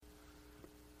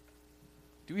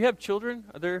Do we have children?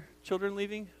 Are there children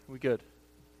leaving? Are we good?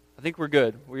 I think we're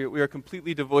good. We are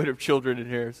completely devoid of children in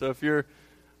here. So if you're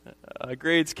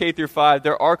grades K through 5,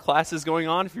 there are classes going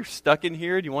on. If you're stuck in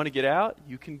here and you want to get out,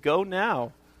 you can go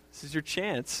now. This is your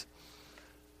chance.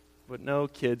 But no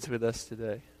kids with us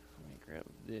today. Let me grab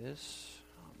this.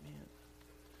 Oh, man.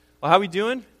 Well, how we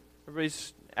doing?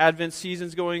 Everybody's Advent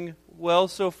season's going well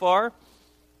so far.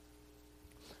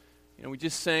 We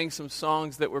just sang some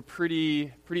songs that were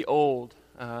pretty old,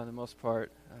 for the most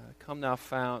part. Come Thou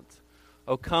Fount,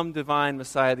 O Come Divine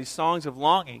Messiah. These songs of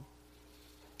longing.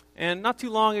 And not too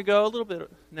long ago, a little bit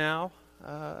now,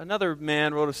 another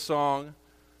man wrote a song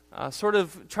sort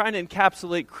of trying to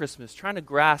encapsulate Christmas, trying to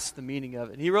grasp the meaning of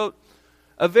it. And he wrote,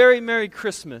 "A very Merry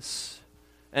Christmas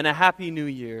and a Happy New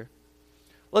Year.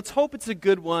 Let's hope it's a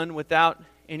good one without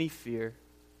any fear.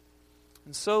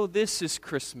 And so this is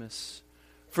Christmas,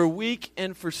 for weak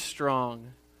and for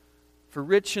strong, for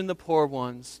rich and the poor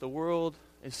ones, the world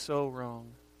is so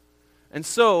wrong. And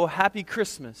so, happy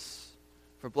Christmas,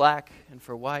 for black and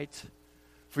for white,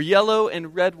 for yellow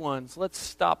and red ones, let's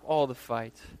stop all the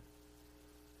fight.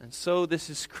 And so this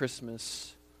is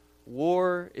Christmas,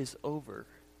 war is over.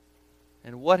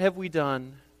 And what have we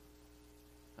done?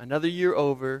 Another year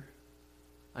over,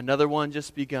 another one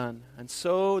just begun. And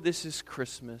so this is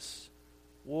Christmas,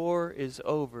 war is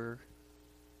over,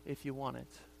 if you want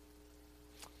it."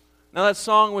 Now that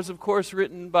song was, of course,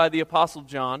 written by the Apostle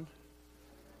John.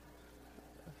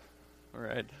 All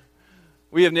right.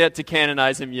 We have yet to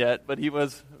canonize him yet, but he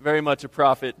was very much a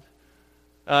prophet.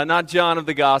 Not John of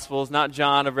the Gospels, not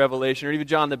John of Revelation, or even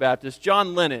John the Baptist,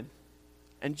 John Lennon.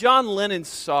 And John Lennon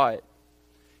saw it.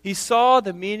 He saw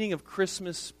the meaning of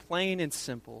Christmas plain and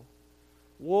simple.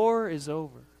 War is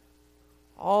over.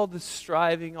 All the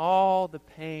striving, all the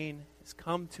pain has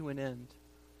come to an end.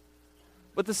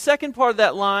 But the second part of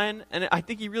that line, and I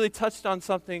think he really touched on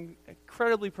something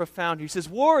incredibly profound. He says,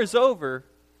 war is over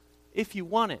if you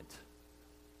want it.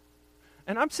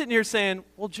 And I'm sitting here saying,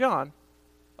 well, John,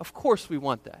 of course we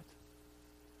want that.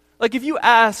 Like if you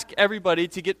ask everybody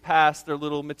to get past their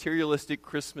little materialistic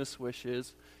Christmas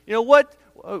wishes, what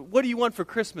do you want for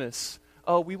Christmas?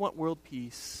 Oh, we want world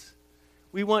peace.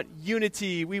 We want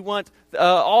unity. We want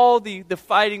all the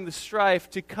fighting, the strife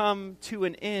to come to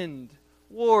an end.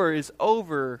 War is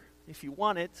over if you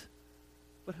want it.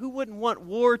 But who wouldn't want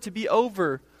war to be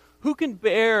over? Who can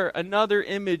bear another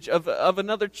image of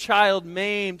another child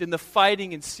maimed in the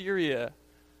fighting in Syria?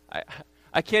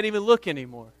 I can't even look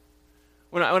anymore.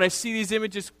 When I see these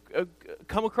images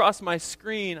come across my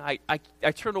screen,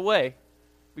 I turn away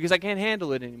because I can't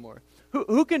handle it anymore.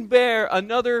 Who can bear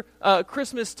another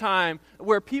Christmas time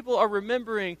where people are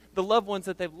remembering the loved ones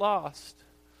that they've lost?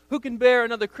 Who can bear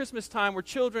another Christmas time where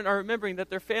children are remembering that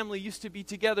their family used to be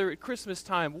together at Christmas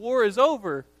time? War is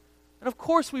over. And of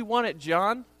course we want it,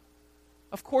 John.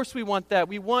 Of course we want that.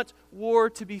 We want war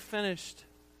to be finished.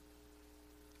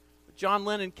 But John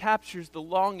Lennon captures the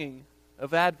longing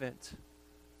of Advent.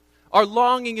 Our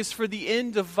longing is for the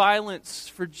end of violence,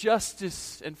 for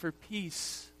justice, and for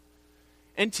peace.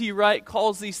 N.T. Wright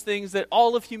calls these things that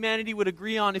all of humanity would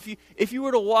agree on. If you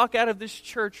were to walk out of this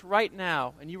church right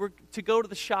now and you were to go to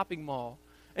the shopping mall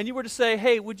and you were to say,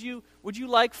 hey, would you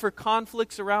like for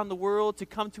conflicts around the world to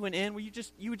come to an end where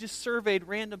you just surveyed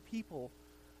random people?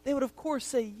 They would of course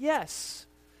say yes.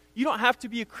 You don't have to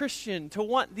be a Christian to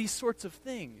want these sorts of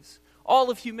things. All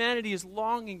of humanity is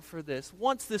longing for this,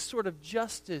 wants this sort of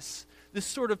justice, this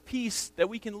sort of peace that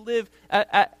we can live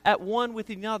at one with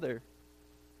another.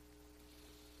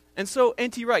 And so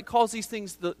N.T. Wright calls these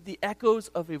things the echoes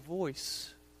of a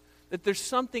voice. That there's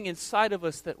something inside of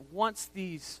us that wants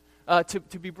these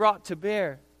to be brought to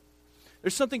bear.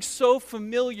 There's something so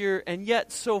familiar and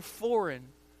yet so foreign.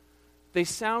 They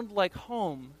sound like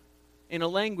home in a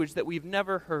language that we've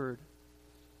never heard.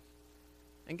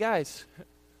 And guys,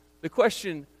 the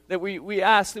question that we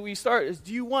ask, that we start is,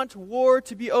 do you want war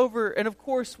to be over? And of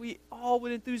course, we all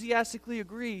would enthusiastically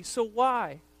agree. So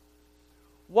why?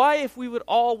 Why, if we would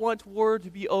all want war to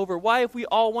be over, why, if we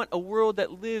all want a world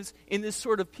that lives in this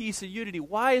sort of peace and unity,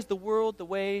 why is the world the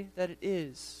way that it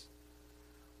is?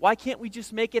 Why can't we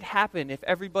just make it happen if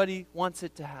everybody wants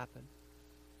it to happen?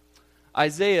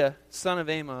 Isaiah, son of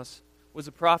Amos, was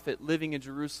a prophet living in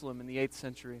Jerusalem in the 8th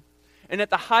century. And at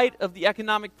the height of the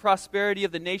economic prosperity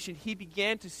of the nation, he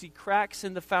began to see cracks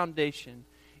in the foundation.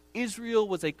 Israel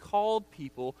was a called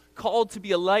people, called to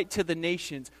be a light to the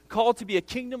nations, called to be a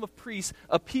kingdom of priests,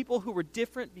 a people who were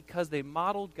different because they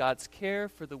modeled God's care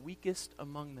for the weakest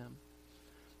among them.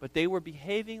 But they were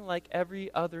behaving like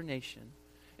every other nation.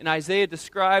 in Isaiah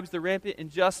describes the rampant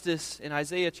injustice in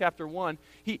Isaiah chapter 1,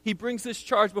 he brings this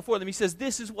charge before them. He says,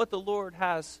 this is what the Lord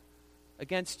has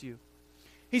against you.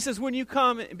 He says, when you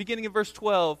come, beginning in verse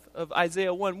 12 of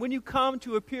Isaiah 1, when you come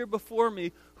to appear before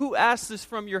me, who asks this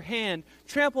from your hand?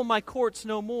 Trample my courts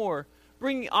no more.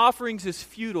 Bringing offerings is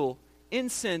futile.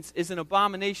 Incense is an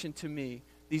abomination to me.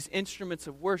 These instruments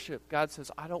of worship, God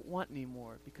says, I don't want any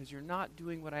more because you're not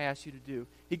doing what I asked you to do.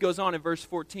 He goes on in verse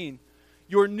 14.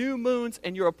 Your new moons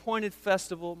and your appointed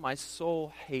festival, my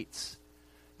soul hates.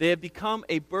 They have become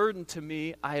a burden to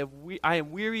me. I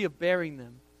am weary of bearing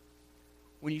them.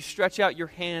 When you stretch out your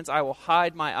hands, I will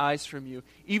hide my eyes from you.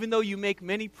 Even though you make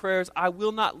many prayers, I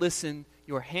will not listen.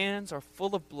 Your hands are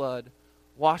full of blood.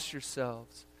 Wash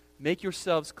yourselves. Make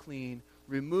yourselves clean.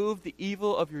 Remove the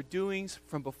evil of your doings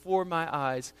from before my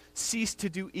eyes. Cease to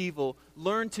do evil.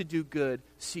 Learn to do good.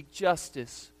 Seek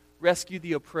justice. Rescue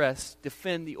the oppressed.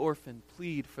 Defend the orphan.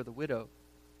 Plead for the widow.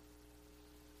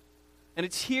 And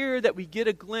it's here that we get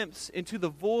a glimpse into the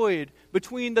void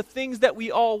between the things that we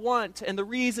all want and the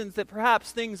reasons that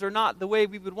perhaps things are not the way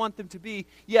we would want them to be.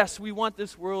 Yes, we want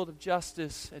this world of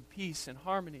justice and peace and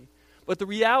harmony. But the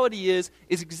reality is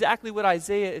exactly what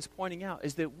Isaiah is pointing out,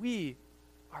 is that we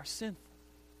are sinful.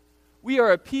 We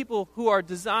are a people who are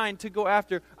designed to go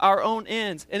after our own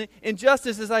ends. And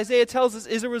injustice, as Isaiah tells us,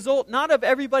 is a result not of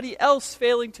everybody else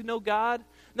failing to know God,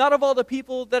 not of all the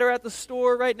people that are at the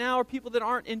store right now or people that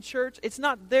aren't in church. It's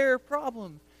not their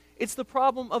problem. It's the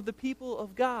problem of the people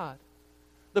of God.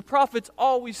 The prophets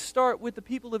always start with the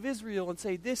people of Israel and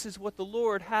say, this is what the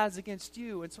Lord has against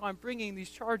you, and so I'm bringing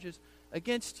these charges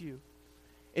against you.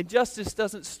 Injustice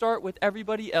doesn't start with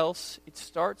everybody else. It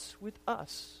starts with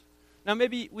us. Now,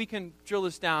 maybe we can drill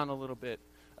this down a little bit.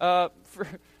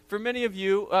 For many of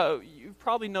you, you've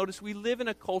probably noticed we live in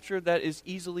a culture that is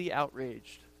easily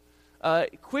outraged.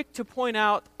 Quick to point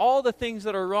out all the things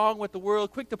that are wrong with the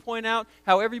world, quick to point out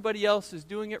how everybody else is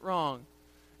doing it wrong.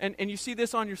 And you see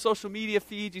this on your social media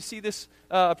feeds. You see this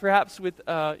perhaps with,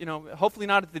 hopefully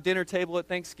not at the dinner table at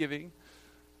Thanksgiving.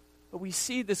 But we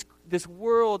see this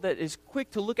world that is quick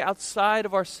to look outside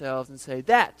of ourselves and say,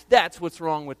 that's what's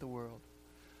wrong with the world.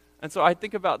 And so I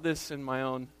think about this in my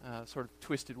own sort of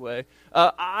twisted way.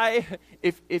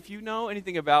 If you know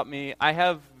anything about me, I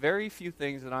have very few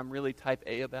things that I'm really type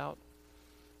A about.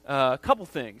 A couple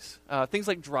things. Things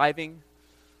like driving.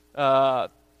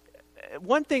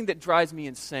 One thing that drives me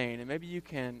insane, and maybe you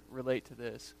can relate to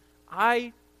this,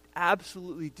 I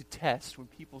absolutely detest when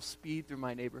people speed through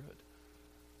my neighborhood.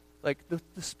 Like,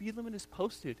 the speed limit is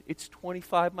posted. It's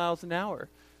 25 miles an hour.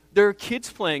 There are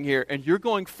kids playing here, and you're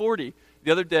going 40.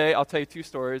 The other day, I'll tell you two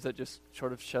stories that just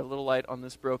sort of shed a little light on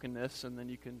this brokenness, and then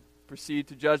you can proceed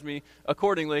to judge me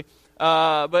accordingly.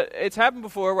 But it's happened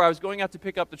before where I was going out to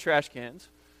pick up the trash cans,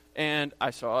 and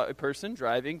I saw a person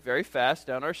driving very fast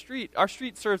down our street. Our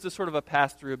street serves as sort of a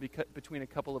pass-through between a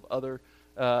couple of other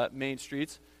main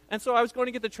streets. And so I was going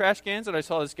to get the trash cans, and I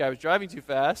saw this guy was driving too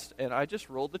fast, and I just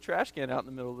rolled the trash can out in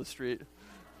the middle of the street.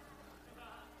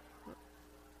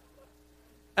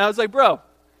 And I was like, bro,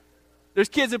 there's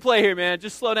kids at play here, man.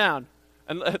 Just slow down.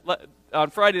 And on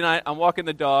Friday night, I'm walking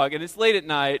the dog, and it's late at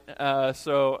night,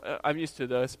 so I'm used to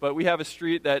this. But we have a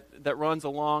street that runs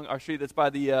along our street that's by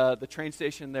the train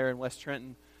station there in West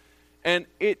Trenton. And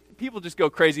people just go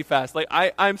crazy fast. Like,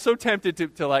 I'm so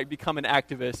tempted to like become an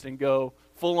activist and go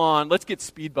full on, let's get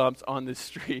speed bumps on this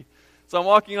street. So I'm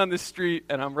walking on this street,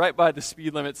 and I'm right by the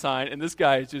speed limit sign, and this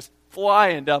guy is just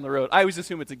flying down the road. I always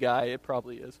assume it's a guy. It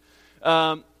probably is.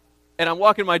 And I'm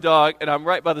walking my dog, and I'm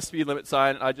right by the speed limit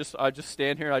sign. And I just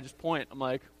stand here, and I just point. I'm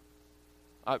like,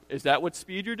 is that what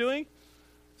speed you're doing?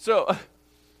 So,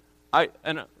 I'll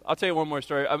tell you one more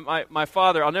story. My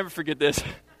father, I'll never forget this.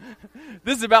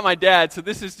 This is about my dad, so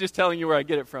this is just telling you where I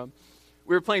get it from.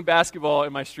 We were playing basketball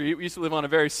in my street. We used to live on a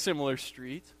very similar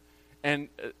street, and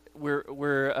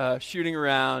we're shooting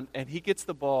around, and he gets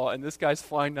the ball, and this guy's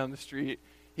flying down the street.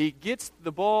 He gets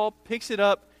the ball, picks it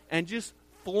up, and just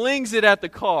flings it at the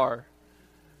car.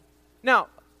 Now,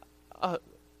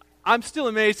 I'm still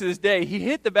amazed to this day. He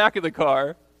hit the back of the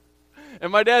car,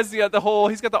 and my dad's got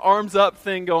he's got the arms up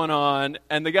thing going on,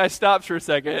 and the guy stops for a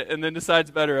second and then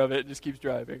decides better of it and just keeps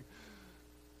driving.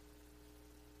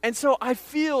 And so I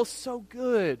feel so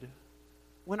good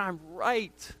when I'm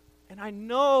right, and I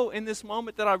know in this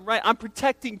moment that I'm right. I'm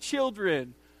protecting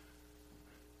children.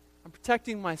 I'm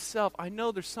protecting myself. I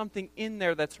know there's something in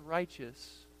there that's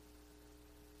righteous.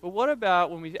 But what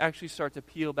about when we actually start to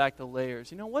peel back the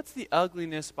layers? What's the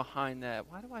ugliness behind that?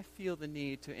 Why do I feel the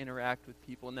need to interact with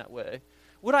people in that way?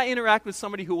 Would I interact with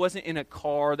somebody who wasn't in a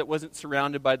car, that wasn't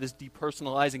surrounded by this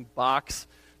depersonalizing box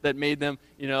that made them,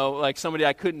 like somebody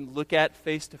I couldn't look at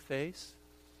face to face.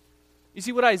 You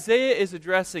see, what Isaiah is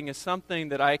addressing is something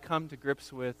that I come to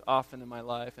grips with often in my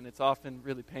life, and it's often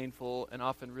really painful and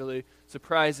often really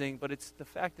surprising, but it's the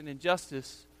fact that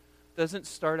injustice doesn't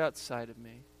start outside of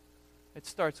me. It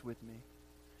starts with me.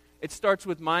 It starts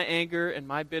with my anger and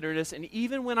my bitterness, and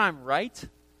even when I'm right,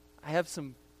 I have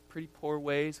some pretty poor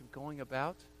ways of going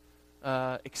about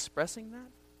expressing that.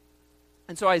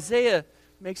 And so Isaiah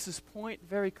makes this point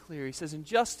very clear. He says,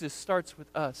 injustice starts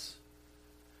with us.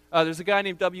 There's a guy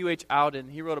named W.H. Auden.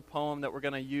 He wrote a poem that we're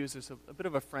going to use as a bit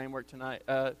of a framework tonight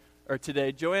or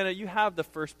today. Joanna, you have the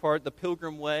first part, the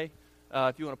Pilgrim Way.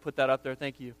 If you want to put that up there,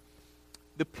 thank you.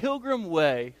 The Pilgrim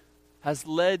Way has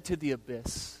led to the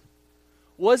abyss.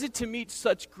 Was it to meet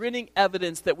such grinning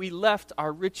evidence that we left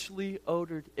our richly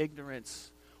odored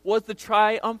ignorance? Was the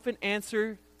triumphant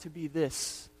answer to be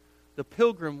this? The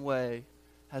Pilgrim Way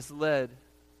has led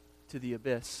to the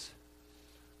abyss.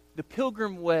 The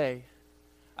Pilgrim Way.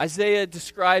 Isaiah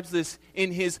describes this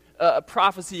in his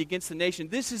prophecy against the nation.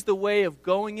 This is the way of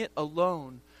going it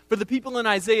alone. For the people in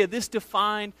Isaiah, this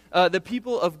defined the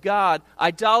people of God,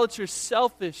 idolaters,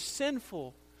 selfish,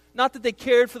 sinful. Not that they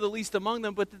cared for the least among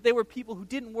them, but that they were people who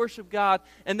didn't worship God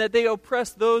and that they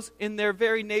oppressed those in their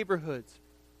very neighborhoods.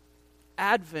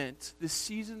 Advent, this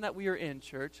season that we are in,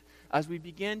 church, as we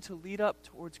begin to lead up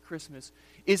towards Christmas,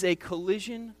 is a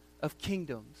collision of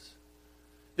kingdoms.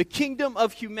 The kingdom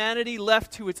of humanity,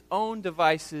 left to its own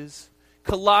devices,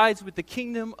 collides with the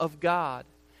kingdom of God.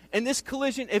 And this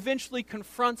collision eventually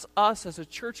confronts us as a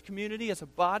church community, as a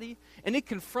body, and it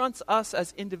confronts us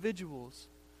as individuals.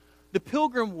 The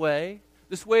Pilgrim Way,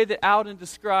 this way that Auden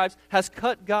describes, has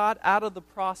cut God out of the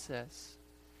process.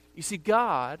 You see,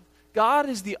 God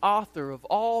is the author of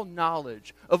all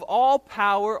knowledge, of all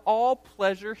power, all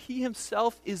pleasure. He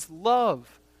himself is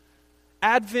love.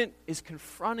 Advent is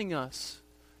confronting us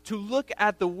to look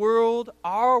at the world,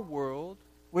 our world,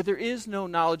 where there is no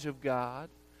knowledge of God,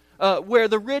 where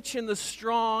the rich and the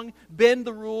strong bend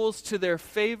the rules to their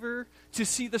favor, to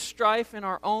see the strife in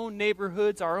our own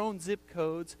neighborhoods, our own zip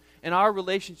codes, and our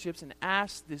relationships, and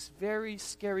ask this very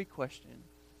scary question: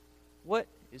 what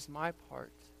is my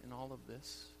part in all of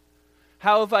this?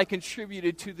 How have I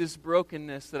contributed to this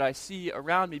brokenness that I see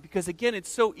around me? Because again,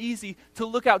 it's so easy to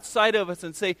look outside of us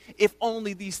and say, if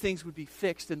only these things would be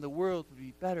fixed and the world would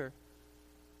be better.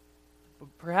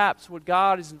 But perhaps what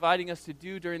God is inviting us to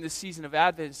do during this season of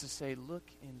Advent is to say, look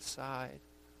inside.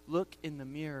 Look in the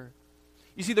mirror.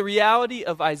 You see, the reality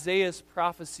of Isaiah's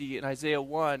prophecy in Isaiah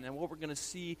 1 and what we're going to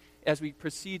see as we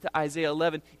proceed to Isaiah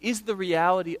 11 is the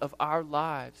reality of our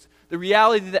lives. The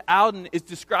reality that Auden is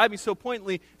describing so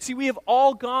pointedly. See, we have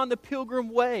all gone the pilgrim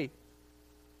way.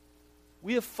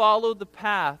 We have followed the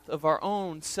path of our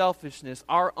own selfishness,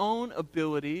 our own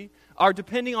ability, our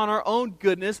depending on our own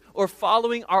goodness, or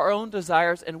following our own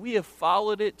desires, and we have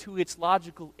followed it to its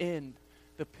logical end.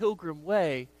 The pilgrim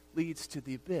way leads to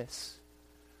the abyss.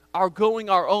 Our going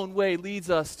our own way leads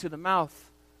us to the mouth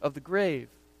of the grave.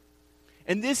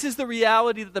 And this is the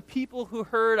reality that the people who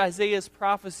heard Isaiah's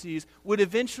prophecies would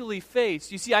eventually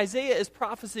face. You see, Isaiah is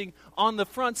prophesying on the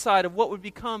front side of what would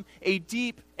become a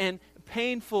deep and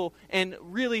painful and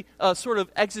really sort of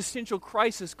existential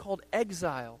crisis called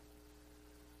exile.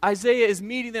 Isaiah is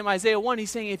meeting them, Isaiah 1,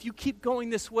 he's saying, if you keep going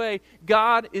this way,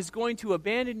 God is going to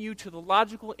abandon you to the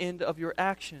logical end of your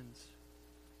actions.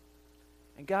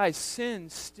 And guys, sin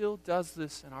still does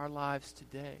this in our lives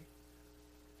today.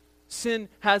 Sin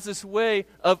has this way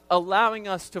of allowing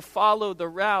us to follow the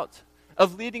route,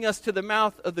 of leading us to the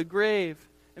mouth of the grave.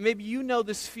 And maybe you know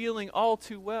this feeling all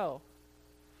too well.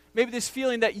 Maybe this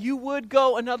feeling that you would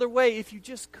go another way if you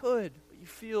just could, but you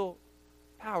feel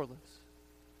powerless.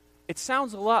 It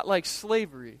sounds a lot like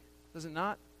slavery, does it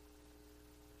not?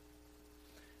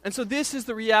 And so this is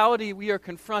the reality we are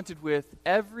confronted with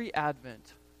every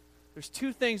Advent. There's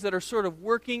two things that are sort of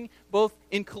working both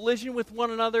in collision with one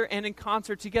another and in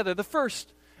concert together. The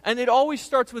first, and it always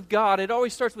starts with God, it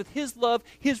always starts with His love,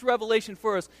 His revelation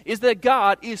for us, is that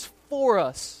God is for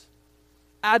us.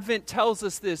 Advent tells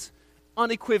us this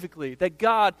unequivocally, that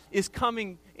God is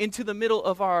coming into the middle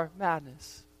of our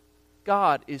madness.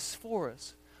 God is for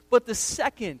us. But the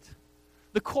second,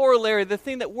 the corollary, the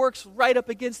thing that works right up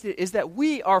against it, is that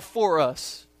we are for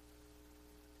us.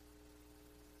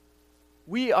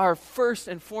 We are first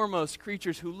and foremost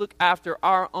creatures who look after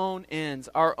our own ends,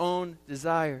 our own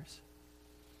desires.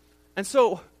 And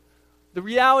so, the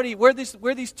reality, where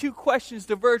these two questions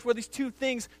diverge, where these two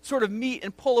things sort of meet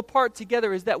and pull apart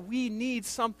together, is that we need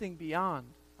something beyond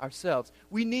ourselves.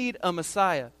 We need a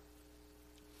Messiah.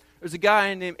 There's a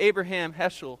guy named Abraham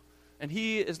Heschel, and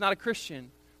he is not a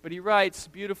Christian, but he writes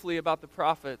beautifully about the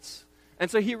prophets. And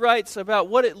so he writes about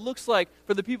what it looks like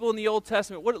for the people in the Old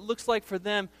Testament, what it looks like for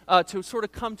them to sort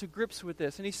of come to grips with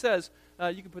this. And he says,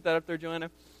 you can put that up there, Joanna,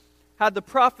 had the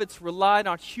prophets relied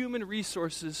on human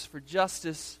resources for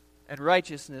justice and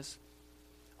righteousness,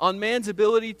 on man's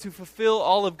ability to fulfill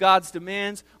all of God's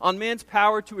demands, on man's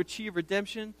power to achieve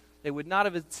redemption, they would not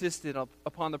have insisted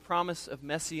upon the promise of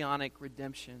messianic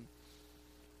redemption.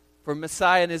 For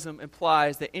Messianism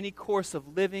implies that any course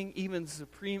of living, even the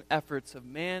supreme efforts of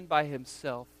man by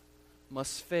himself,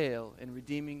 must fail in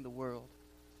redeeming the world.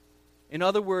 In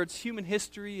other words, human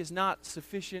history is not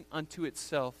sufficient unto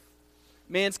itself.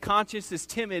 Man's conscience is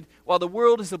timid, while the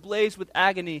world is ablaze with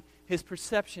agony. His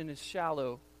perception is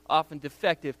shallow, often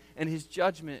defective, and his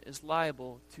judgment is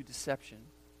liable to deception.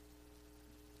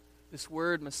 This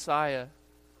word, Messiah,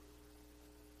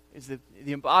 is the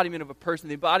embodiment of a person,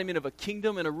 the embodiment of a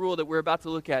kingdom and a rule that we're about to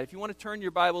look at. If you want to turn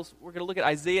your Bibles, we're going to look at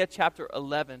Isaiah chapter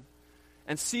 11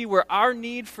 and see where our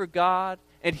need for God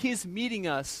and his meeting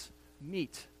us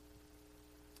meet.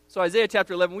 So Isaiah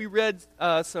chapter 11, we read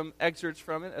some excerpts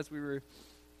from it as we were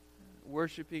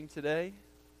worshiping today.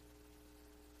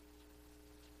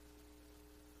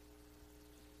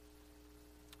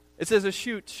 It says, a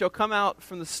shoot shall come out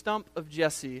from the stump of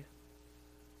Jesse,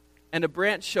 and a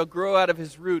branch shall grow out of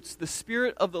his roots. The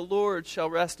Spirit of the Lord shall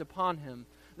rest upon him,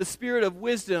 the Spirit of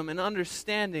wisdom and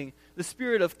understanding, the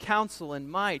Spirit of counsel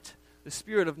and might, the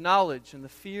Spirit of knowledge and the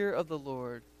fear of the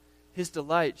Lord. His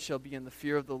delight shall be in the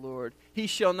fear of the Lord. He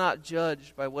shall not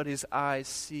judge by what his eyes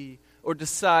see, or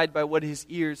decide by what his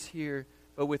ears hear,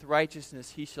 but with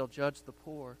righteousness he shall judge the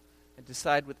poor, and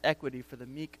decide with equity for the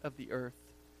meek of the earth.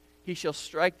 He shall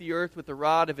strike the earth with the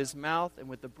rod of his mouth, and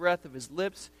with the breath of his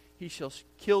lips he shall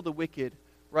kill the wicked.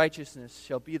 Righteousness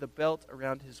shall be the belt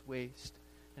around his waist,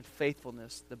 and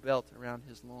faithfulness the belt around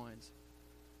his loins.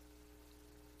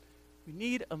 We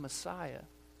need a Messiah.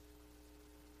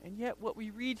 And yet what we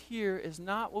read here is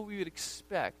not what we would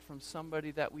expect from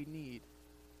somebody that we need.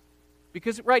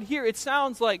 Because right here it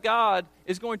sounds like God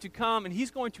is going to come and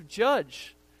he's going to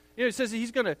judge. You know, it says that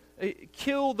he's going to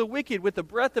kill the wicked with the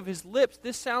breath of his lips.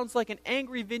 This sounds like an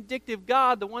angry, vindictive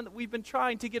God, the one that we've been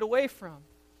trying to get away from.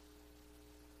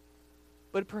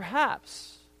 But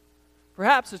perhaps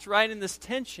it's right in this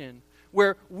tension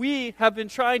where we have been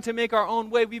trying to make our own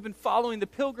way. We've been following the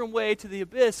pilgrim way to the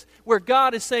abyss, where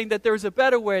God is saying that there's a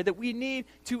better way, that we need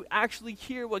to actually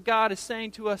hear what God is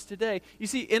saying to us today. You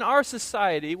see, in our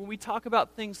society, when we talk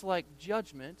about things like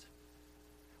judgment,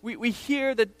 we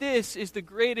hear that this is the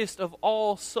greatest of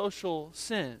all social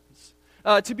sins.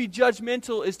 To be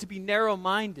judgmental is to be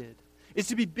narrow-minded, is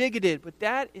to be bigoted, but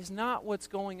that is not what's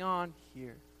going on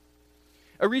here.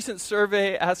 A recent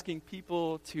survey asking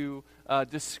people to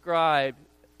describe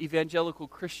evangelical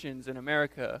Christians in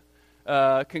America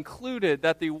concluded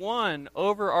that the one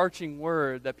overarching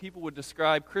word that people would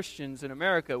describe Christians in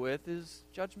America with is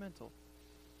judgmental.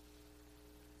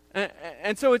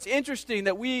 And so it's interesting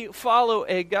that we follow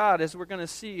a God, as we're going to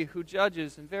see, who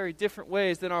judges in very different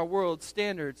ways than our world's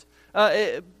standards.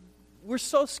 We're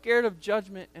so scared of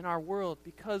judgment in our world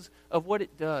because of what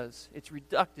it does. It's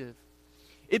reductive.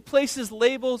 It places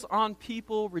labels on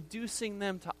people, reducing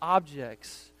them to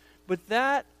objects. But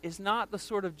that is not the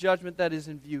sort of judgment that is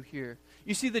in view here.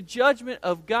 You see, the judgment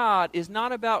of God is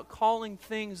not about calling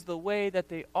things the way that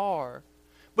they are,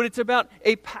 but it's about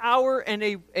a power and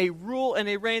a rule and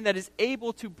a reign that is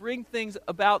able to bring things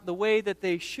about the way that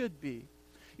they should be.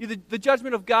 The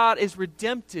judgment of God is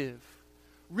redemptive,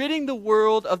 ridding the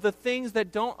world of the things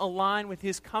that don't align with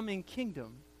his coming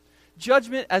kingdom.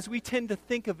 Judgment, as we tend to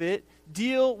think of it,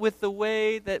 deal with the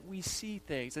way that we see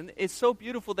things. And it's so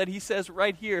beautiful that he says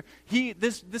right here,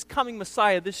 this coming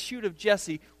Messiah, this shoot of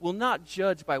Jesse, will not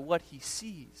judge by what he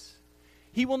sees.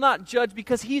 He will not judge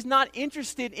because he's not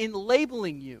interested in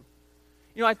labeling you.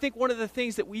 You know, I think one of the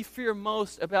things that we fear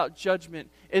most about judgment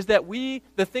is that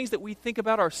the things that we think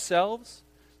about ourselves,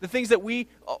 the things that we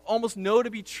almost know to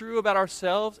be true about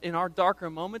ourselves in our darker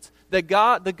moments, that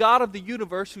God, the God of the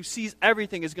universe who sees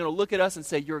everything, is going to look at us and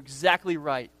say, you're exactly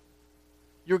right.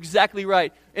 You're exactly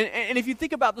right. And if you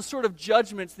think about the sort of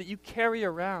judgments that you carry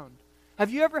around, have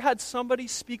you ever had somebody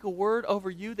speak a word over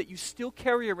you that you still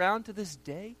carry around to this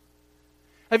day?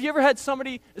 Have you ever had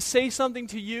somebody say something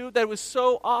to you that was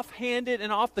so offhanded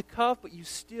and off the cuff, but you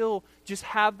still just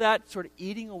have that sort of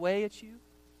eating away at you?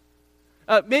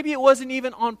 Maybe it wasn't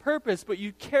even on purpose, but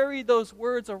you carry those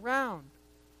words around.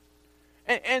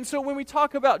 And so when we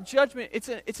talk about judgment,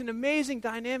 it's an amazing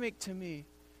dynamic to me.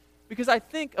 Because I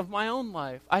think of my own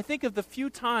life. I think of the few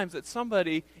times that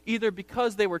somebody, either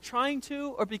because they were trying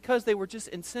to or because they were just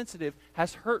insensitive,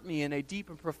 has hurt me in a deep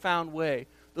and profound way.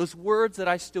 those words that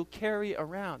I still carry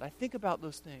around. I think about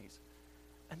those things.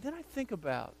 And then I think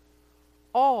about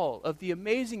all of the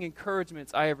amazing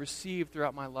encouragements I have received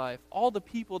throughout my life, all the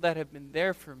people that have been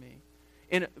there for me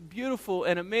in beautiful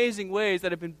and amazing ways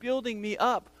that have been building me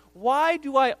up. Why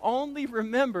do I only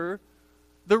remember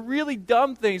the really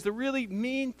dumb things, the really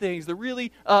mean things, the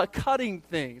really cutting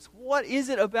things? What is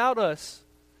it about us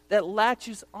that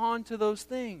latches on to those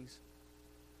things?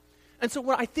 And so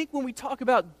when we talk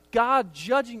about God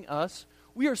judging us,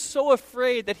 we are so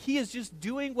afraid that He is just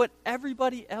doing what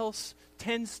everybody else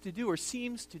tends to do or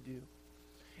seems to do.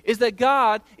 Is that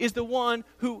God is the one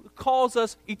who calls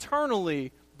us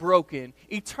eternally broken,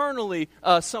 eternally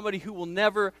somebody who will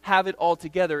never have it all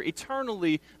together,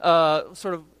 eternally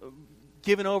sort of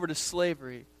given over to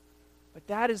slavery. But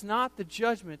that is not the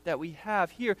judgment that we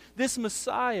have here. This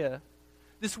Messiah,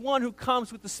 this one who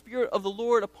comes with the Spirit of the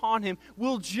Lord upon him,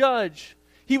 will judge.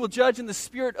 He will judge in the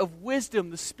spirit of wisdom,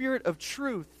 the spirit of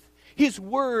truth. His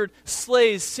word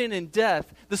slays sin and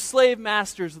death. The slave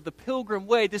masters of the pilgrim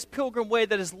way, this pilgrim way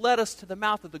that has led us to the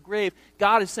mouth of the grave,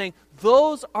 God is saying,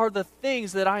 those are the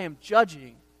things that I am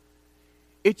judging.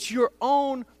 It's your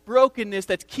own brokenness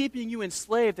that's keeping you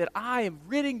enslaved that I am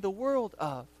ridding the world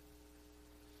of.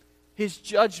 His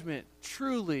judgment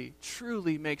truly,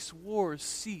 truly makes wars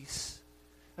cease.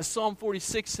 As Psalm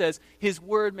 46 says, His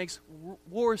word makes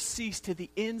war cease to the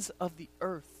ends of the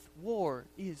earth. War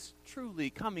is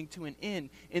truly coming to an end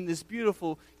in this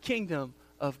beautiful kingdom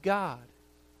of God.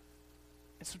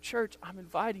 And so, church, I'm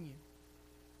inviting you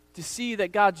to see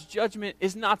that God's judgment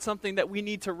is not something that we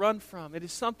need to run from. It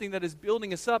is something that is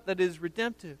building us up, that is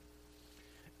redemptive.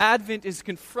 Advent is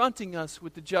confronting us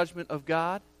with the judgment of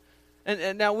God.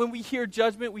 And now when we hear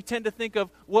judgment, we tend to think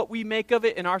of what we make of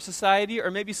it in our society,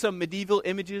 or maybe some medieval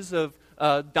images of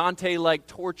Dante-like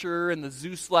torture and the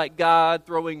Zeus-like God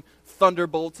throwing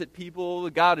thunderbolts at people. The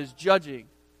God is judging.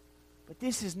 But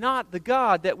this is not the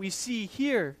God that we see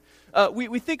here.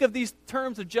 We think of these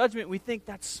terms of judgment, we think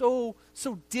that's so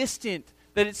distant,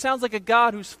 that it sounds like a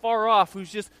God who's far off,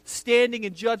 who's just standing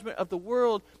in judgment of the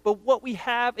world. But what we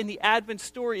have in the Advent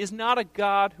story is not a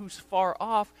God who's far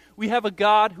off. We have a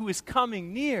God who is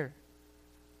coming near.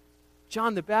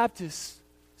 John the Baptist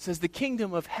says the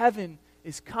kingdom of heaven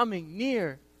is coming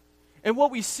near. And what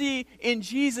we see in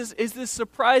Jesus is this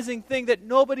surprising thing that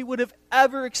nobody would have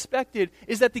ever expected,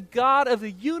 is that the God of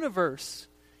the universe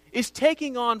is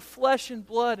taking on flesh and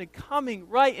blood and coming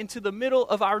right into the middle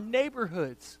of our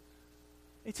neighborhoods.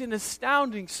 It's an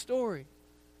astounding story.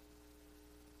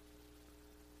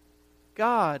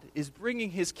 God is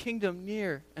bringing His kingdom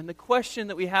near. And the question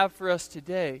that we have for us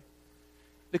today,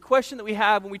 the question that we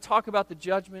have when we talk about the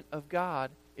judgment of God,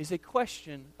 is a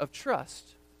question of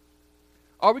trust.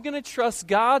 Are we going to trust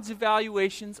God's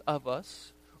evaluations of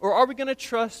us, or are we going to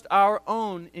trust our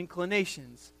own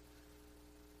inclinations?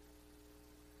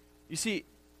 You see,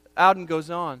 Auden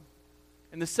goes on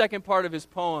in the second part of his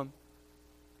poem.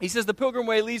 He says the pilgrim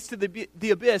way leads to the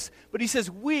abyss, but he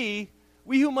says we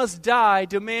who must die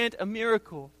demand a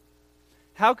miracle.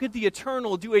 How could the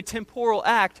eternal do a temporal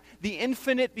act, the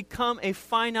infinite become a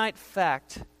finite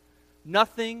fact?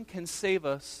 Nothing can save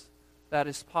us that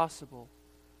is possible.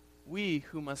 We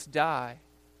who must die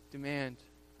demand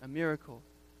a miracle.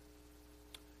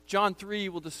 John 3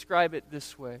 will describe it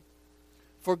this way.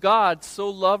 For God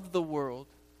so loved the world,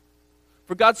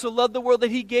 that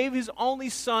He gave His only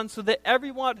Son, so that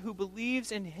everyone who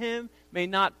believes in Him may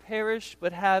not perish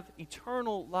but have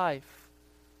eternal life.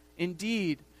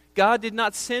 Indeed, God did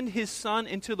not send His Son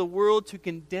into the world to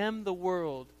condemn the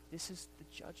world. This is the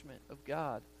judgment of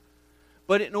God.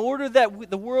 But in order that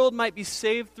the world might be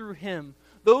saved through Him,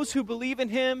 those who believe in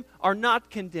Him are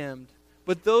not condemned,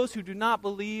 but those who do not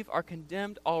believe are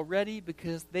condemned already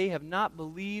because they have not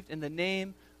believed in the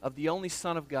name of the only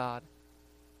Son of God.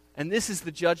 And this is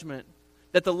the judgment,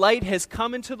 that the light has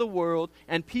come into the world,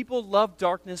 and people love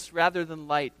darkness rather than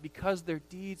light because their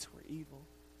deeds were evil.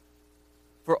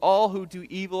 For all who do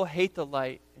evil hate the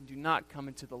light and do not come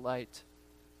into the light,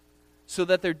 so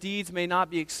that their deeds may not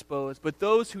be exposed. But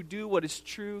those who do what is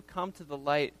true come to the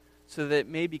light, so that it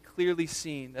may be clearly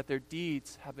seen that their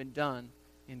deeds have been done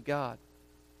in God.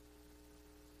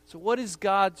 So what is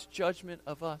God's judgment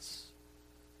of us?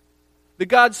 The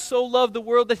God so loved the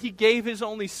world that He gave His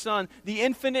only Son. The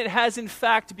infinite has in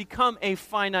fact become a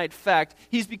finite fact.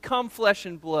 He's become flesh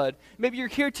and blood. Maybe you're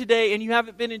here today and you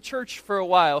haven't been in church for a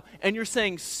while, and you're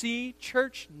saying, see,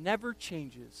 church never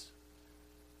changes.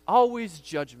 Always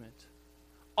judgment.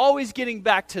 Always getting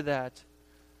back to that.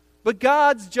 But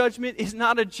God's judgment is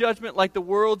not a judgment like the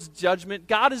world's judgment.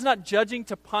 God is not judging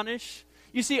to punish.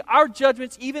 You see, our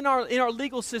judgments, even in our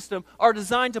legal system, are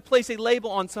designed to place a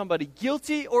label on somebody,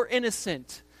 guilty or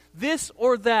innocent, this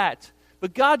or that.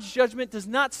 But God's judgment does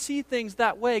not see things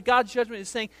that way. God's judgment is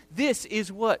saying, this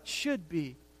is what should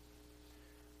be.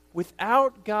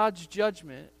 Without God's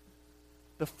judgment,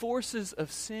 the forces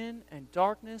of sin and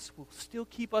darkness will still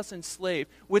keep us enslaved.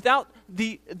 Without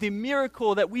the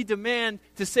miracle that we demand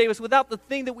to save us, without the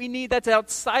thing that we need that's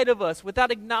outside of us,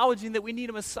 without acknowledging that we need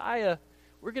a Messiah,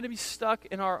 we're going to be stuck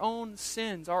in our own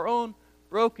sins, our own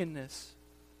brokenness.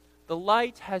 The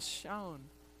light has shone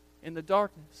in the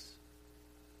darkness.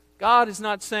 God is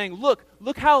not saying, look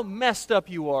how messed up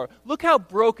you are. Look how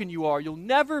broken you are. You'll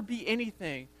never be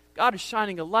anything. God is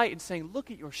shining a light and saying,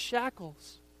 look at your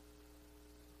shackles.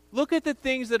 Look at the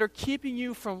things that are keeping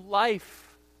you from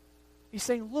life. He's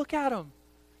saying, look at them.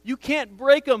 You can't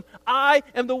break them. I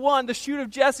am the one, the shoot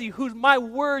of Jesse, whose my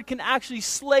word can actually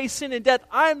slay sin and death.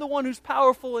 I am the one who's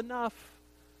powerful enough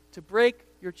to break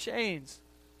your chains.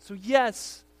 So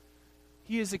yes,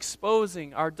 he is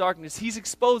exposing our darkness. He's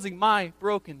exposing my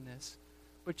brokenness.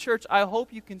 But church, I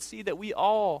hope you can see that we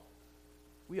all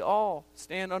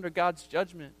stand under God's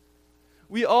judgment.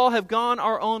 We all have gone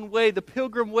our own way, the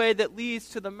pilgrim way that leads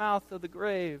to the mouth of the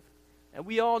grave. And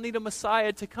we all need a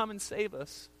Messiah to come and save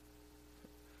us.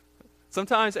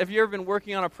 Sometimes, have you ever been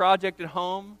working on a project at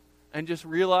home and just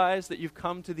realized that you've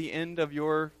come to the end of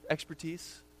your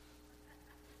expertise?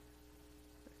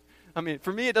 I mean,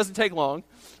 for me, it doesn't take long.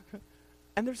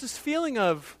 And there's this feeling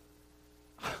of,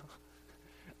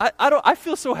 I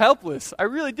feel so helpless. I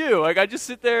really do. Like, I just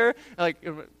sit there, like,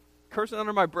 cursing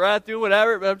under my breath, doing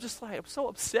whatever, but I'm just like, I'm so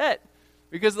upset.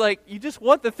 Because, like, you just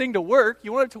want the thing to work.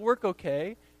 You want it to work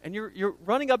okay. And you're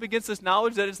running up against this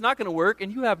knowledge that it's not going to work,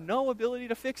 and you have no ability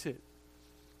to fix it.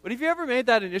 But have you ever made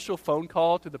that initial phone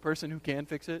call to the person who can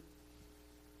fix it?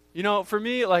 You know, for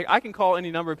me, like, I can call any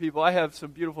number of people. I have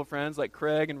some beautiful friends like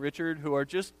Craig and Richard who are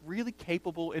just really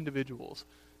capable individuals.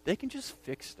 They can just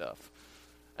fix stuff.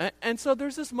 And so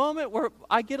there's this moment where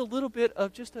I get a little bit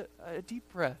of just a deep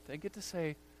breath. I get to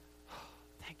say,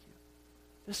 thank you.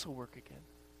 This will work again.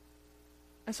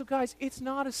 And so, guys, it's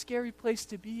not a scary place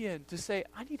to be in, to say,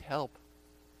 I need help.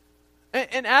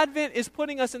 And Advent is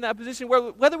putting us in that position where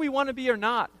whether we want to be or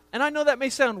not. And I know that may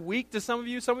sound weak to some of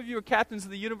you. Some of you are captains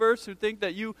of the universe who think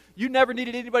that you never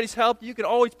needed anybody's help. You can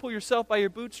always pull yourself by your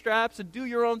bootstraps and do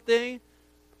your own thing.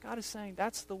 But God is saying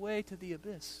that's the way to the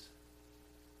abyss.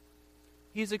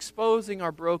 He's exposing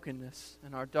our brokenness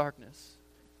and our darkness.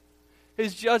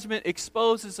 His judgment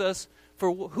exposes us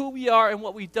for who we are and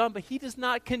what we've done, but he does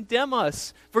not condemn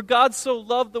us. For God so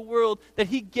loved the world that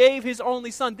he gave his only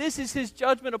son. This is his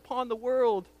judgment upon the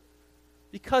world.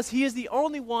 Because he is the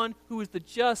only one who is the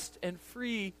just and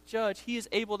free judge. He is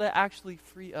able to actually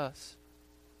free us.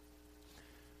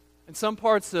 In some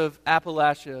parts of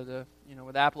Appalachia,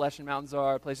 where the Appalachian Mountains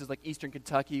are, places like eastern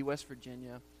Kentucky, West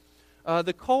Virginia,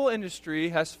 the coal industry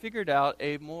has figured out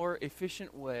a more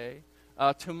efficient way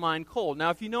to mine coal.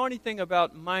 Now, if you know anything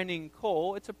about mining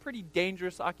coal, it's a pretty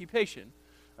dangerous occupation.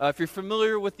 If you're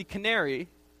familiar with the canary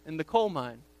in the coal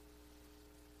mine,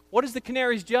 what is the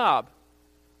canary's job?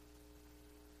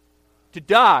 To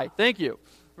die. Thank you.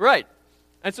 Right.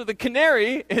 And so the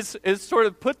canary is sort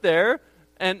of put there,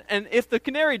 and if the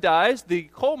canary dies, the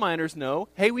coal miners know,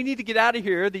 hey, we need to get out of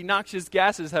here. The noxious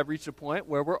gases have reached a point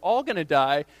where we're all going to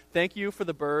die. Thank you for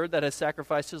the bird that has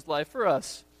sacrificed his life for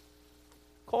us.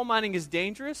 Coal mining is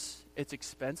dangerous, it's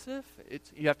expensive,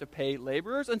 you have to pay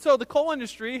laborers, and so the coal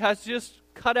industry has just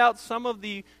cut out some of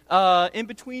the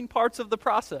in-between parts of the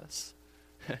process.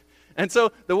 And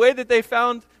so the way that they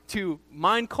found to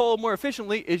mine coal more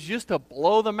efficiently is just to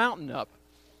blow the mountain up.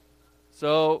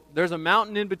 So there's a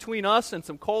mountain in between us and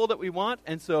some coal that we want,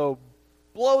 and so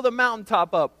blow the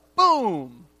mountaintop up,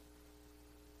 boom!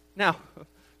 Now,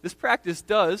 this practice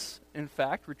does, in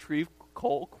fact, retrieve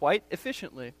coal quite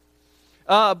efficiently.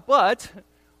 But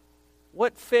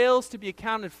what fails to be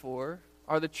accounted for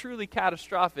are the truly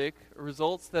catastrophic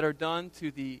results that are done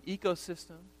to the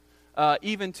ecosystem,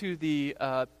 even to the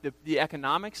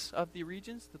economics of the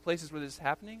regions, the places where this is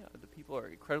happening. The people are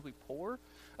incredibly poor.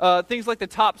 Things like the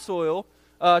topsoil,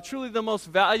 truly the most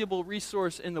valuable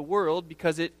resource in the world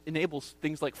because it enables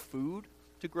things like food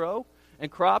to grow, and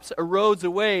crops, erodes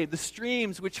away. The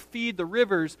streams which feed the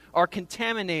rivers are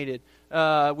contaminated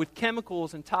with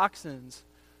chemicals and toxins.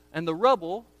 And the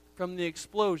rubble from the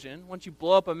explosion, once you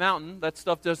blow up a mountain, that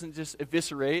stuff doesn't just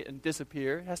eviscerate and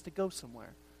disappear. It has to go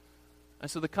somewhere.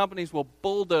 And so the companies will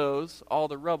bulldoze all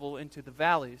the rubble into the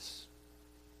valleys,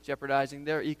 jeopardizing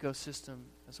their ecosystem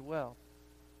as well.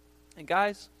 And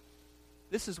guys,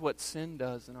 this is what sin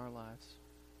does in our lives.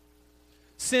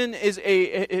 sin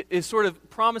is sort of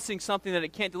promising something that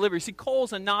it can't deliver. You see, coal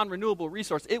is a non-renewable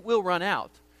resource. It will run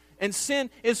out. And sin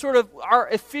is sort of our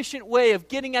efficient way of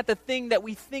getting at the thing that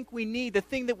we think we need, the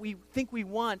thing that we think we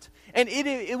want. And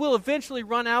it will eventually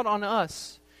run out on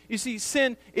us. You see,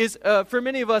 sin is, for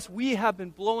many of us, we have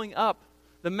been blowing up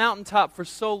the mountaintop for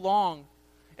so long.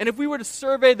 And if we were to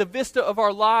survey the vista of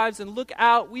our lives and look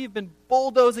out, we've been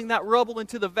bulldozing that rubble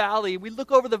into the valley. We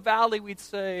look over the valley, we'd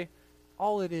say,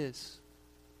 all it is,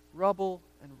 rubble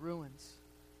and ruins.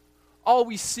 All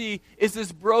we see is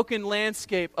this broken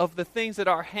landscape of the things that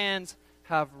our hands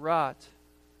have wrought.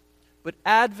 But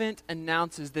Advent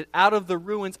announces that out of the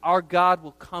ruins, our God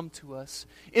will come to us.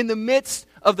 In the midst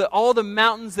of all the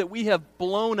mountains that we have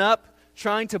blown up,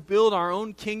 trying to build our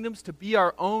own kingdoms, to be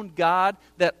our own God,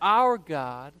 that our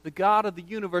God, the God of the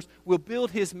universe, will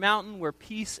build his mountain where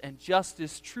peace and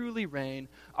justice truly reign.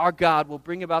 Our God will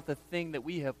bring about the thing that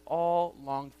we have all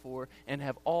longed for and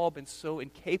have all been so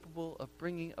incapable of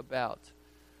bringing about.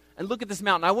 And look at this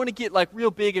mountain. I want to get like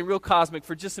real big and real cosmic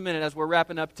for just a minute as we're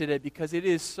wrapping up today, because it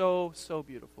is so, so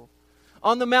beautiful.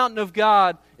 On the mountain of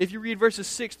God, if you read verses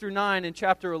 6 through 9 in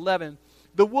chapter 11,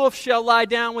 the wolf shall lie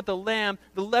down with the lamb,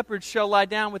 the leopard shall lie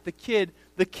down with the kid,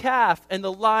 the calf and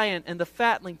the lion and the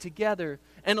fatling together,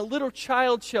 and a little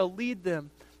child shall lead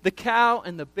them. The cow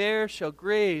and the bear shall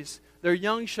graze, their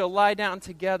young shall lie down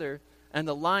together, and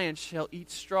the lion shall eat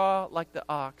straw like the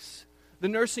ox. The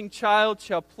nursing child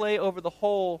shall play over the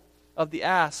hole of the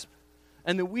asp,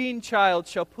 and the weaned child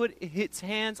shall put its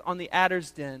hands on the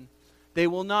adder's den. They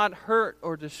will not hurt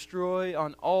or destroy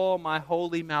on all my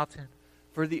holy mountain,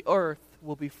 for the earth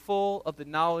will be full of the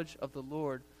knowledge of the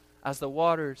Lord as the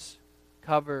waters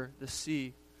cover the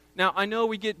sea. Now, I know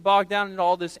we get bogged down into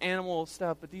all this animal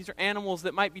stuff, but these are animals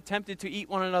that might be tempted to eat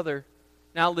one another,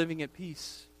 now living at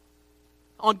peace.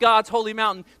 On God's holy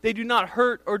mountain, they do not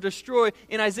hurt or destroy.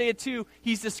 In Isaiah 2,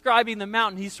 he's describing the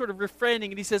mountain. He's sort of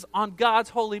refraining, and he says, on God's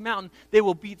holy mountain, they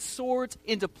will beat swords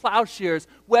into plowshares.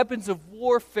 Weapons of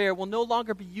warfare will no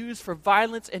longer be used for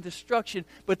violence and destruction,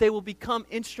 but they will become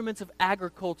instruments of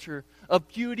agriculture, of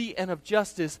beauty, and of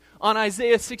justice. In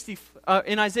Isaiah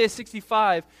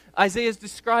 65, Isaiah is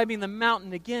describing the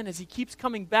mountain again as he keeps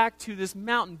coming back to this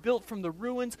mountain built from the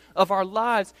ruins of our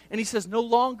lives. And he says, no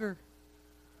longer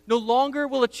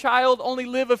will a child only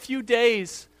live a few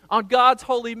days on God's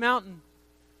holy mountain.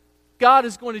 God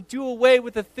is going to do away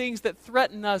with the things that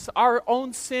threaten us, our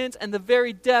own sins, and the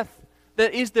very death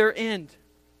that is their end.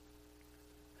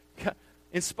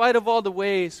 In spite of all the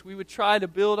ways we would try to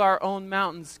build our own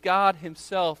mountains, God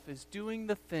himself is doing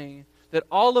the thing that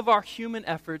all of our human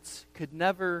efforts could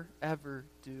never, ever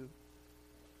do.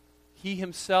 He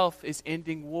himself is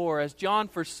ending war. As John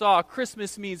foresaw,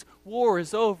 Christmas means war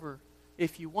is over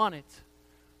if you want it.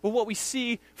 But what we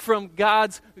see from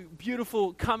God's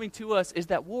beautiful coming to us is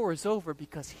that war is over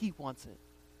because he wants it.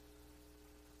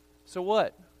 So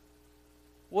what?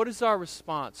 What is our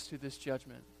response to this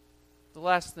judgment? The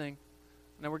last thing,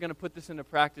 and then we're going to put this into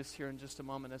practice here in just a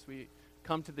moment as we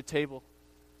come to the table.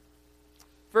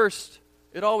 First,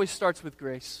 it always starts with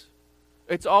grace.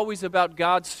 It's always about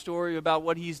God's story, about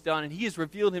what he's done, and he has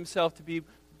revealed himself to be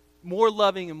more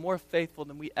loving and more faithful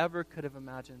than we ever could have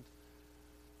imagined.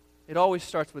 It always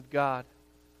starts with God.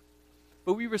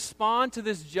 But we respond to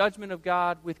this judgment of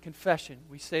God with confession.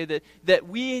 We say that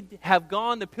we have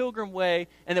gone the pilgrim way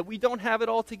and that we don't have it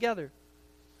all together.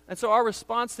 And so our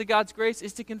response to God's grace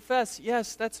is to confess,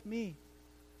 yes, that's me.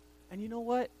 And you know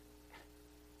what?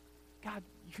 God,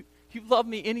 you love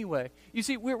me anyway. You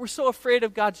see, we're so afraid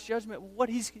of God's judgment. What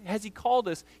has he called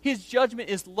us? His judgment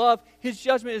is love. His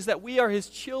judgment is that we are his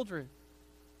children.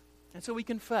 And so we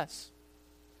confess.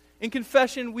 In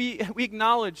confession, we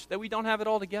acknowledge that we don't have it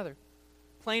all together.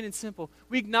 Plain and simple.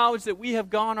 We acknowledge that we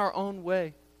have gone our own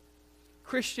way.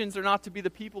 Christians are not to be the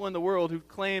people in the world who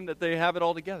claim that they have it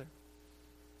all together.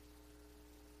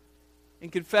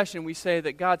 In confession, we say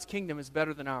that God's kingdom is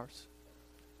better than ours.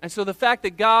 And so the fact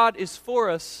that God is for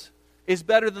us is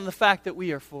better than the fact that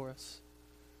we are for us.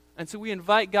 And so we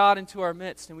invite God into our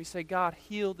midst and we say, God,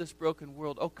 heal this broken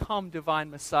world. Oh, come, divine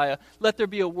Messiah. Let there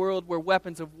be a world where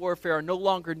weapons of warfare are no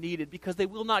longer needed because they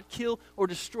will not kill or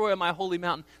destroy on my holy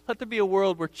mountain. Let there be a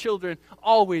world where children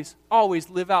always, always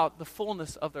live out the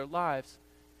fullness of their lives.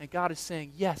 And God is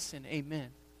saying, yes and amen.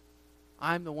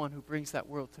 I'm the one who brings that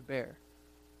world to bear.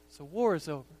 So war is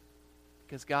over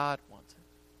because God wants it.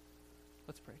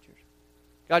 Let's pray, church.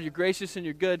 God, you're gracious and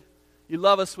you're good. You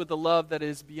love us with a love that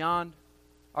is beyond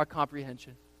our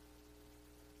comprehension.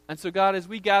 And so, God, as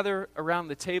we gather around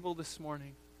the table this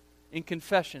morning in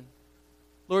confession,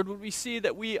 Lord, would we see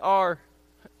that we are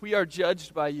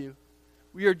judged by you.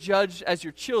 We are judged as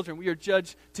your children. We are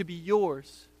judged to be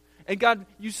yours. And God,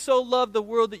 you so loved the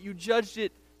world that you judged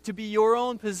it to be your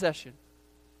own possession.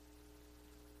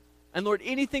 And Lord,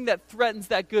 anything that threatens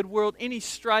that good world, any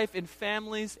strife in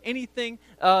families, anything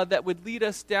that would lead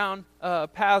us down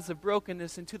paths of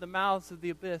brokenness into the mouths of the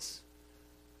abyss,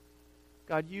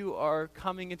 God, you are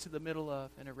coming into the middle of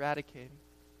and eradicating.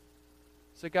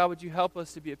 So God, would you help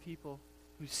us to be a people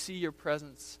who see your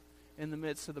presence in the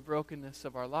midst of the brokenness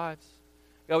of our lives?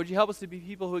 God, would you help us to be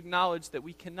people who acknowledge that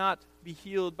we cannot be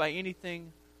healed by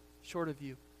anything short of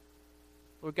you?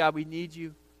 Lord God, we need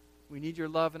you. We need your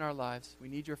love in our lives. We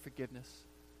need your forgiveness.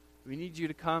 We need you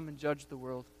to come and judge the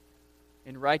world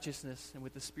in righteousness and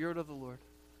with the Spirit of the Lord.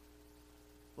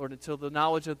 Lord, until the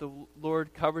knowledge of the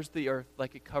Lord covers the earth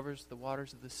like it covers the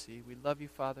waters of the sea. We love you,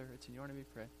 Father. It's in your name we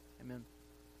pray. Amen.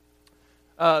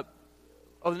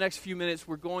 Over the next few minutes,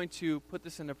 we're going to put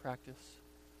this into practice.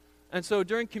 And so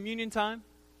during communion time,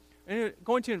 I'm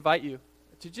going to invite you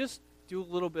to just do a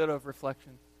little bit of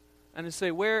reflection and to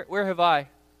say, where have I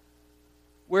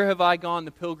gone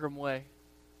the pilgrim way?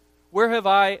 Where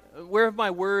have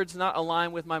my words not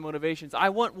aligned with my motivations? I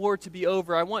want war to be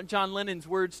over. I want John Lennon's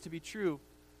words to be true.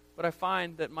 But I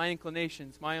find that my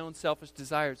inclinations, my own selfish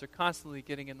desires are constantly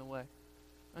getting in the way.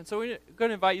 And so we're going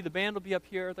to invite you. The band will be up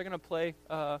here. They're going to play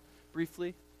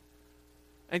briefly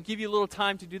and give you a little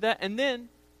time to do that. And then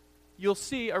you'll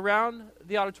see around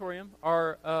the auditorium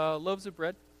are loaves of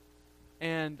bread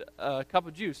and a cup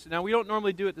of juice. Now, we don't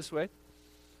normally do it this way.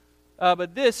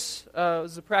 But this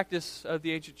was the practice of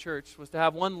the ancient church, was to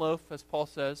have one loaf, as Paul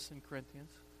says in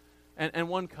Corinthians, and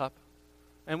one cup.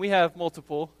 And we have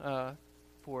multiple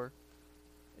for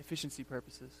efficiency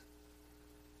purposes.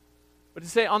 But to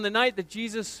say, on the night that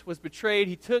Jesus was betrayed,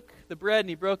 he took the bread and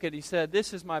he broke it. He said,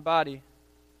 "This is my body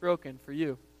broken for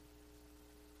you."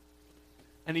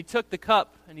 And he took the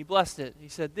cup and he blessed it. He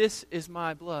said, "This is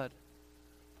my blood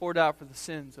poured out for the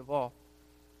sins of all."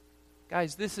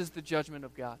 Guys, this is the judgment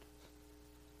of God.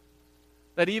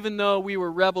 That even though we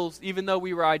were rebels, even though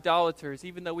we were idolaters,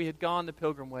 even though we had gone the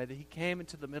pilgrim way, that he came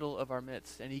into the middle of our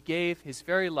midst and he gave his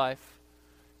very life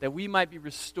that we might be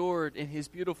restored in his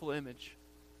beautiful image.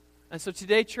 And so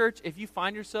today, church, if you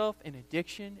find yourself in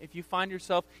addiction, if you find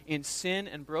yourself in sin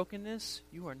and brokenness,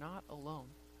 you are not alone.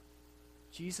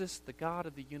 Jesus, the God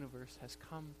of the universe, has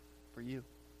come for you.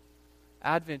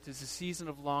 Advent is a season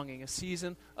of longing, a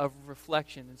season of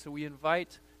reflection. And so we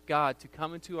invite God to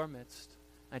come into our midst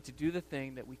and to do the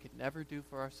thing that we could never do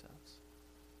for ourselves.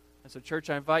 And so, church,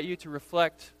 I invite you to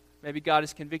reflect. Maybe God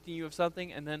is convicting you of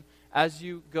something, and then as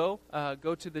you go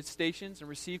to the stations and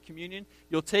receive communion.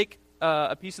 You'll take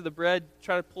a piece of the bread,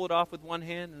 try to pull it off with one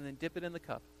hand, and then dip it in the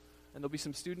cup. And there'll be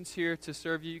some students here to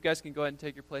serve you. You guys can go ahead and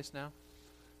take your place now,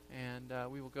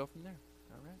 and we will go from there.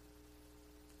 All right.